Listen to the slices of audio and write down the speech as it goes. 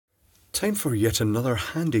time for yet another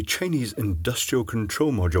handy Chinese industrial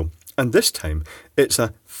control module. And this time, it's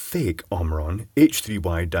a fake Omron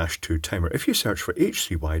H3Y-2 timer. If you search for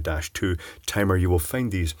H3Y-2 timer, you will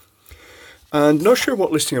find these. And not sure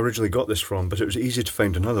what listing I originally got this from, but it was easy to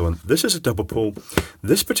find another one. This is a double pole.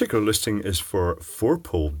 This particular listing is for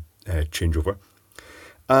 4-pole changeover.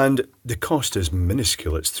 And the cost is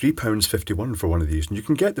minuscule. It's £3.51 for one of these. And you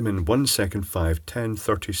can get them in 1 second, 5, 10,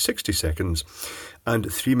 30, 60 seconds, and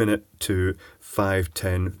 3 minute to 5,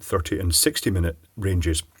 10, 30, and 60 minute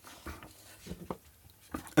ranges.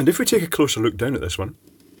 And if we take a closer look down at this one,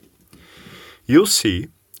 you'll see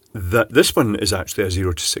that this one is actually a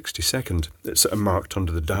 0 to 60 second. It's marked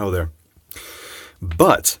under the dial there.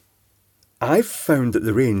 But I've found that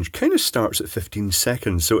the range kind of starts at 15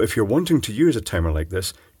 seconds. So if you're wanting to use a timer like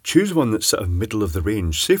this, choose one that's sort of middle of the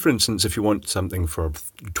range. Say, for instance, if you want something for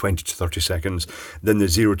 20 to 30 seconds, then the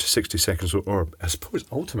 0 to 60 seconds, or I suppose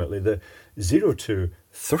ultimately the 0 to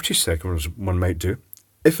 30 seconds one might do.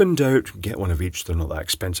 If in doubt, get one of each. They're not that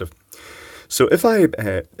expensive. So if I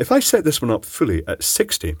set this one up fully at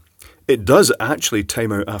 60, it does actually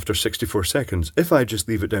time out after 64 seconds. If I just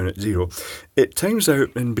leave it down at 0, it times out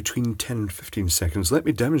in between 10 and 15 seconds. Let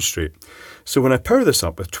me demonstrate. So when I power this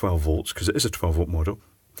up with 12 volts, because it is a 12 volt model,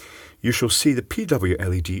 you shall see the PW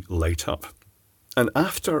LED light up. And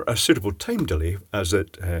after a suitable time delay, as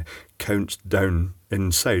it counts down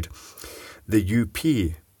inside, the UP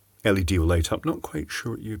LED will light up. Not quite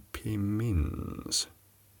sure what UP means.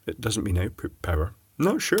 It doesn't mean output power.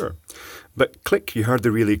 Not sure. But click, you heard the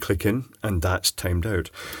relay click in, and that's timed out.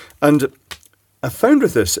 And I found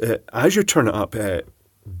with this, as you turn it up, that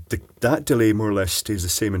delay more or less stays the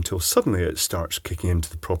same until suddenly it starts kicking into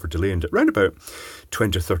the proper delay. And at around about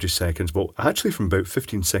 20 or 30 seconds, well, actually from about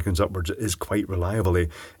 15 seconds upwards, it is quite reliably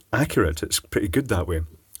accurate. It's pretty good that way.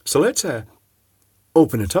 So let's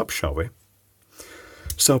open it up, shall we?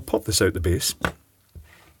 So I'll pop this out the base.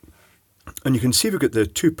 And you can see we've got the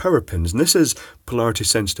 2 power pins, and this is polarity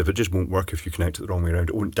sensitive. It just won't work if you connect it the wrong way around.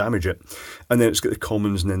 It won't damage it. And then it's got the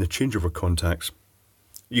commons and then the changeover contacts.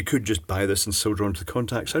 You could just buy this and solder onto the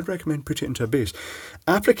contacts. I'd recommend putting it into a base.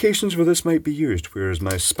 Applications where this might be used, whereas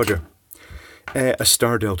my spudger. A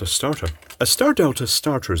star delta starter. A star delta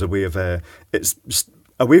starter is a way of it's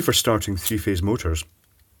a way for starting 3-phase motors.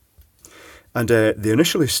 And they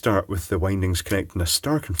initially start with the windings connecting a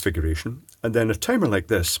star configuration, and then a timer like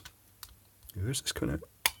this. Where's this coming out?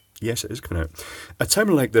 Yes, it is coming out. A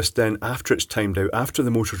timer like this, then, after it's timed out, after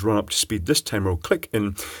the motor's run up to speed, this timer will click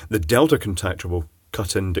in, the delta contactor will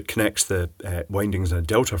cut in that connects the windings in a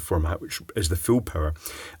delta format, which is the full power,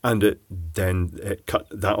 and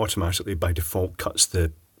that automatically, by default, cuts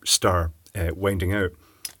the star winding out,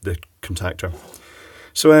 the contactor.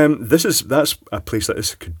 So that's a place that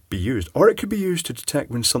this could be used, or it could be used to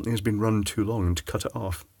detect when something has been run too long and to cut it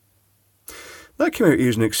off. That came out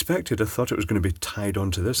easier than expected. I thought it was going to be tied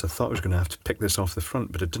onto this. I thought I was going to have to pick this off the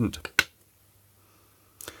front, but it didn't.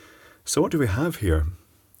 So what do we have here?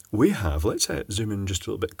 We have, let's zoom in just a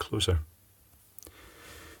little bit closer.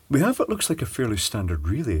 We have what looks like a fairly standard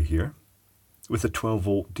relay here with a 12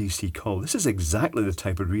 volt DC call. This is exactly the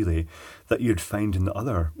type of relay that you'd find in the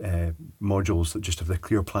other modules that just have the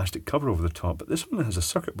clear plastic cover over the top, but this one has a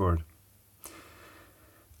circuit board.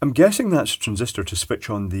 I'm guessing that's a transistor to switch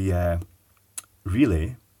on the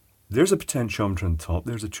relay. There's a potentiometer on top.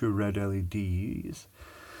 There's the 2 red LEDs.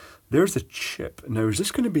 There's the chip. Now, is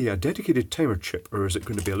this going to be a dedicated timer chip, or is it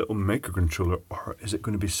going to be a little microcontroller, or is it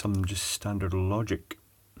going to be some just standard logic?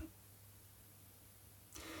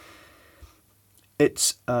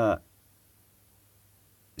 It's a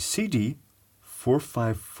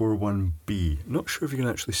CD4541B. Not sure if you can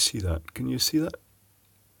actually see that. Can you see that?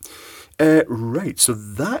 Right, so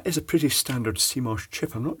that is a pretty standard CMOS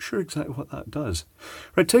chip. I'm not sure exactly what that does.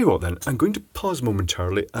 Right, tell you what then, I'm going to pause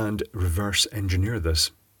momentarily and reverse engineer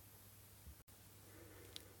this.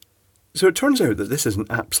 So it turns out that this is an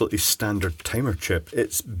absolutely standard timer chip.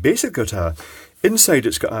 It's basically got inside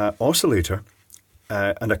it's got an oscillator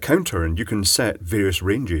and a counter, and you can set various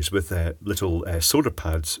ranges with little solder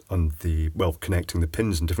pads on connecting the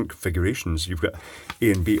pins in different configurations. You've got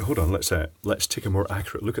A and B. Hold on, let's take a more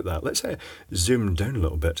accurate look at that. Let's zoom down a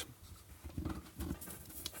little bit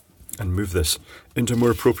and move this into a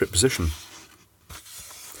more appropriate position.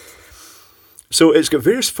 So it's got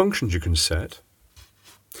various functions you can set.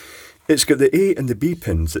 It's got the A and the B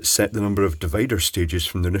pins that set the number of divider stages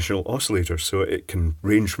from the initial oscillator, so it can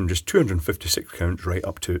range from just 256 counts right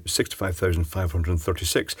up to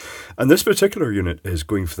 65,536. And this particular unit is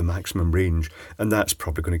going for the maximum range, and that's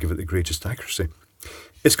probably going to give it the greatest accuracy.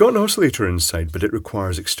 It's got an oscillator inside, but it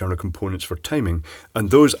requires external components for timing,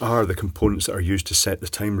 and those are the components that are used to set the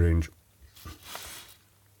time range.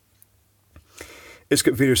 It's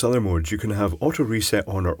got various other modes. You can have auto reset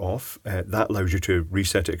on or off. That allows you to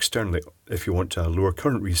reset it externally if you want a lower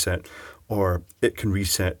current reset, or it can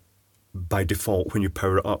reset by default when you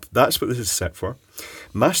power it up. That's what this is set for.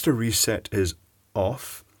 Master reset is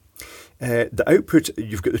off. The output,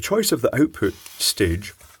 you've got the choice of the output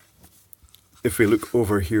stage. If we look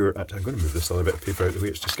over here at, I'm going to move this other bit of paper out of the way,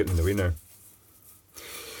 it's just getting in the way now.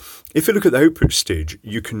 If you look at the output stage,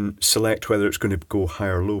 you can select whether it's going to go high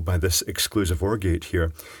or low by this exclusive OR gate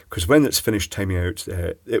here, because when it's finished timing out,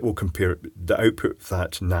 it will compare the output of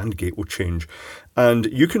that NAND gate will change. And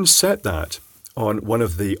you can set that on one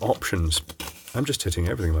of the options. I'm just hitting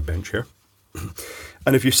everything on my bench here.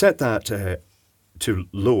 And if you set that to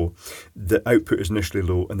low, the output is initially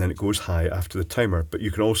low and then it goes high after the timer, but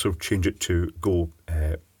you can also change it to go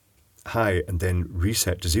high and then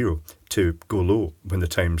reset to 0 to go low when the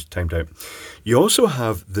time's timed out. You also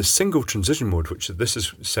have the single transition mode, which this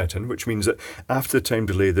is set in, which means that after the time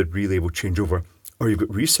delay, the relay will change over. Or you've got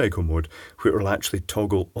recycle mode, where it will actually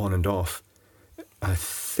toggle on and off. I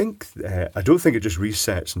don't think it just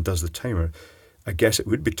resets and does the timer. I guess it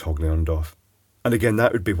would be toggling on and off. And again,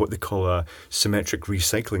 that would be what they call a symmetric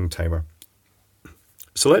recycling timer.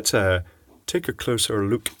 So let's take a closer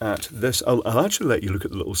look at this. I'll actually let you look at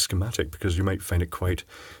the little schematic because you might find it quite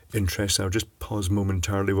interesting. I'll just pause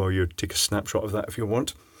momentarily while you take a snapshot of that if you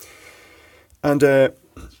want. And I've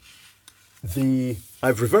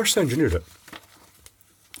reverse engineered it.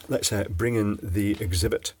 Let's bring in the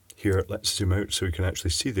exhibit here. Let's zoom out so we can actually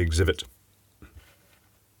see the exhibit.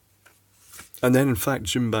 And then in fact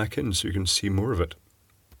zoom back in so you can see more of it.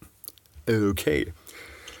 Okay.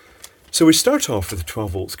 So we start off with the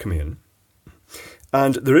 12 volts coming in.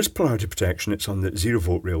 And there is polarity protection. It's on the 0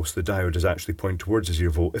 volt rail, so the diode is actually pointing towards the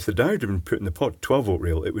 0 volt. If the diode had been put in the 12 volt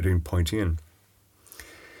rail, it would have been pointing in.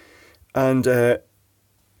 And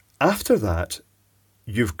after that,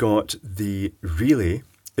 you've got the relay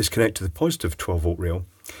is connected to the positive 12 volt rail,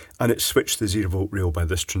 and it's switched to the 0 volt rail by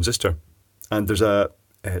this transistor. And there's a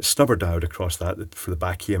snubber diode across that for the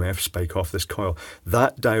back EMF spike off this coil.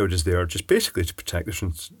 That diode is there just basically to protect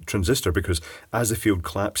the transistor, because as the field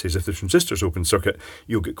collapses, if the transistor's open circuit,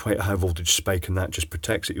 you'll get quite a high voltage spike, and that just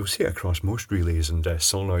protects it. You'll see it across most relays and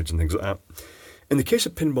solenoids and things like that. In the case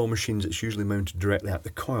of pinball machines, it's usually mounted directly at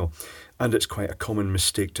the coil, and it's quite a common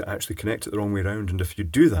mistake to actually connect it the wrong way around, and if you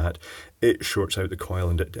do that, it shorts out the coil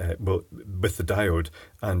and with the diode,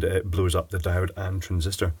 and it blows up the diode and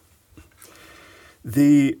transistor.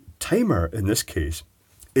 The timer in this case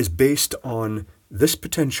is based on this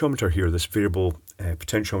potentiometer here, this variable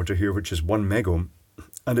potentiometer here, which is 1 megohm,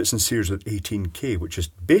 and it's in series with 18K, which is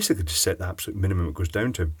basically to set the absolute minimum it goes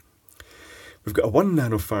down to. We've got a 1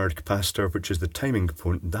 nanofarad capacitor, which is the timing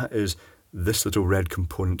component. That is this little red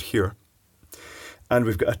component here. And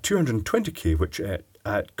we've got a 220K, which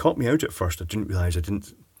caught me out at first. I didn't realise, I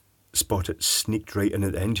didn't spot it sneaked right in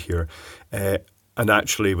at the end here. And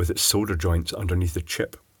actually with its solder joints underneath the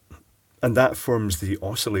chip. And that forms the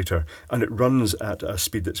oscillator, and it runs at a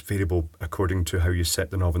speed that's variable according to how you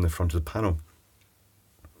set the knob in the front of the panel.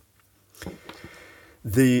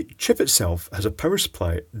 The chip itself has a power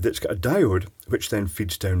supply that's got a diode, which then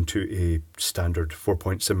feeds down to a standard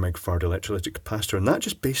 4.7 microfarad electrolytic capacitor, and that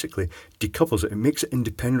just basically decouples it. It makes it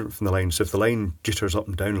independent from the line, so if the line jitters up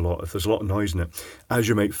and down a lot, if there's a lot of noise in it, as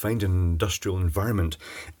you might find in an industrial environment,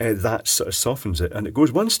 that sort of softens it. And it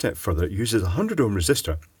goes one step further. It uses a 100 ohm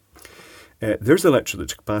resistor. There's the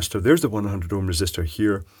electrolytic capacitor, there's the 100 ohm resistor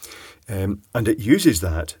here, and it uses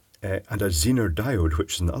that and a Zener diode,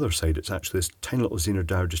 which is on the other side. It's actually this tiny little Zener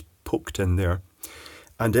diode just poked in there,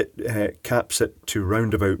 and it caps it to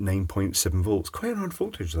round about 9.7 volts. Quite an odd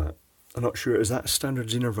voltage, that. I'm not sure, is that a standard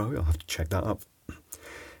Zener value? I'll have to check that up.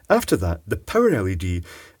 After that, the power LED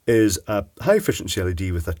is a high efficiency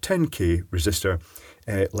LED with a 10K resistor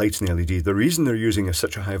lighting the LED. The reason they're using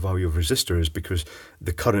such a high value of resistor is because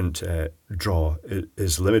the current draw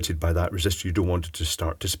is limited by that resistor. You don't want it to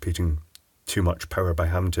start dissipating too much power by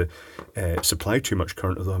having to supply too much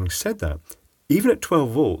current. Although having said that, even at 12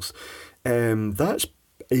 volts, that's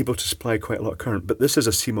able to supply quite a lot of current, but this is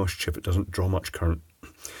a CMOS chip, it doesn't draw much current.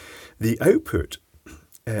 The output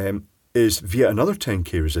is via another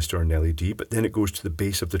 10K resistor and LED, but then it goes to the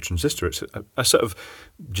base of the transistor. It's a sort of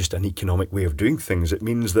just an economic way of doing things. It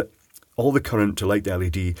means that all the current to light the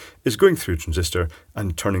LED is going through a transistor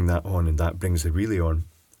and turning that on, and that brings the relay on.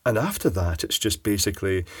 And after that, it's just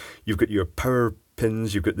basically, you've got your power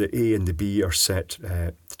pins, you've got the A and the B are set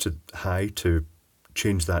to high to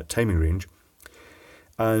change that timing range.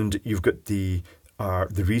 and you've got the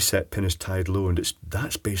reset pin is tied low, and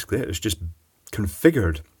that's basically it. It's just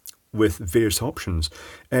configured with various options.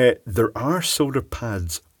 There are solder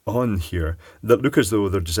pads on here that look as though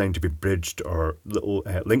they're designed to be bridged, or little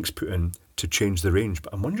links put in to change the range,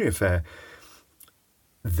 but I'm wondering if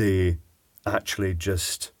they actually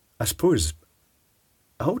just, I suppose,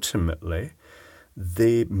 ultimately,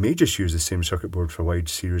 they may just use the same circuit board for a wide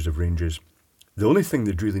series of ranges. The only thing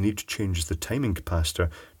they'd really need to change is the timing capacitor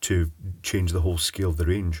to change the whole scale of the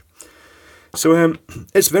range. So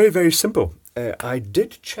it's very, very simple. I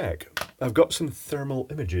did check. I've got some thermal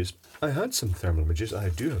images. I had some thermal images. I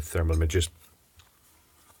do have thermal images.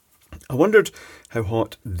 I wondered how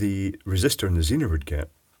hot the resistor and the zener would get.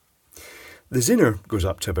 The zener goes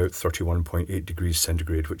up to about 31.8 degrees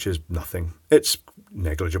centigrade, which is nothing. It's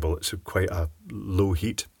negligible. It's quite a low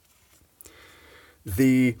heat.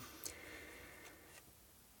 The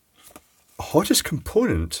hottest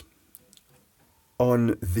component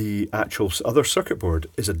on the actual other circuit board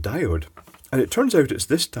is a diode. And it turns out it's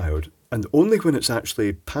this diode, and only when it's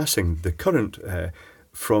actually passing the current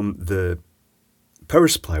from the power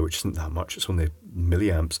supply, which isn't that much, it's only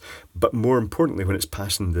milliamps, but more importantly when it's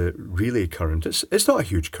passing the relay current, it's not a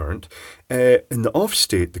huge current. In the off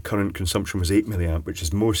state, the current consumption was 8 milliamp, which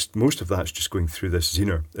is most of that's just going through this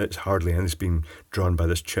zener. It's hardly anything being drawn by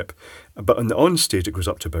this chip. But in the on state, it goes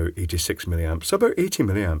up to about 86 milliamps, so about 80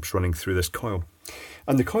 milliamps running through this coil.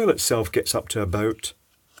 And the coil itself gets up to about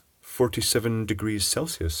 47 degrees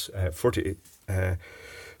Celsius, 48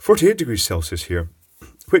 degrees Celsius here,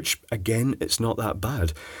 which, again, it's not that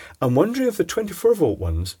bad. I'm wondering if the 24-volt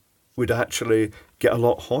ones would actually get a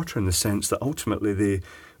lot hotter, in the sense that ultimately they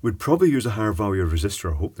would probably use a higher value of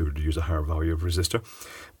resistor. I hope they would use a higher value of resistor.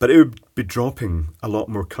 But it would be dropping a lot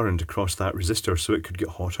more current across that resistor, so it could get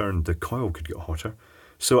hotter and the coil could get hotter.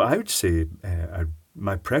 So I would say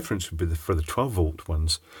my preference would be for the 12-volt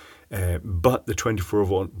ones. But the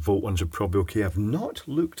 24-volt ones are probably okay. I've not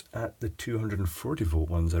looked at the 240-volt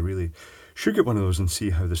ones. I really should get one of those and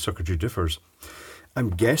see how the circuitry differs.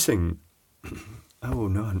 I'm guessing, oh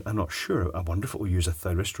no, I'm not sure. I wonder if it will use a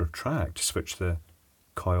thyristor track to switch the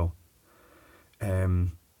coil.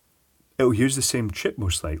 It will use the same chip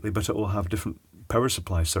most likely, but it will have different power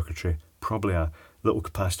supply circuitry. Probably a little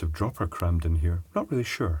capacitive dropper crammed in here. Not really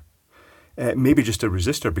sure. Maybe just a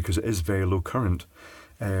resistor, because it is very low current.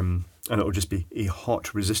 And it will just be a hot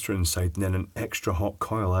resistor inside and then an extra hot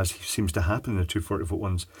coil, as seems to happen in the 240-volt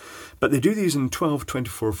ones. But they do these in 12,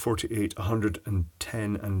 24, 48,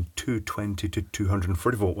 110 and 220 to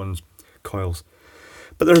 240-volt ones, coils.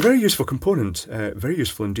 But they're a very useful component, very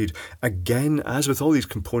useful indeed. Again, as with all these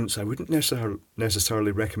components, I wouldn't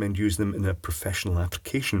necessarily recommend using them in a professional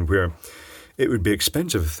application where it would be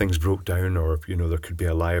expensive if things broke down, or there could be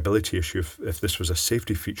a liability issue if this was a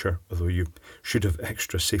safety feature, although you should have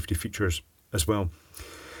extra safety features as well.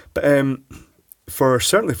 But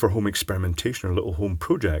certainly for home experimentation or little home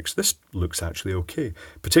projects, this looks actually okay,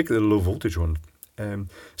 particularly the low voltage one.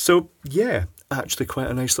 So yeah, actually quite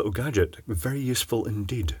a nice little gadget, very useful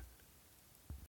indeed.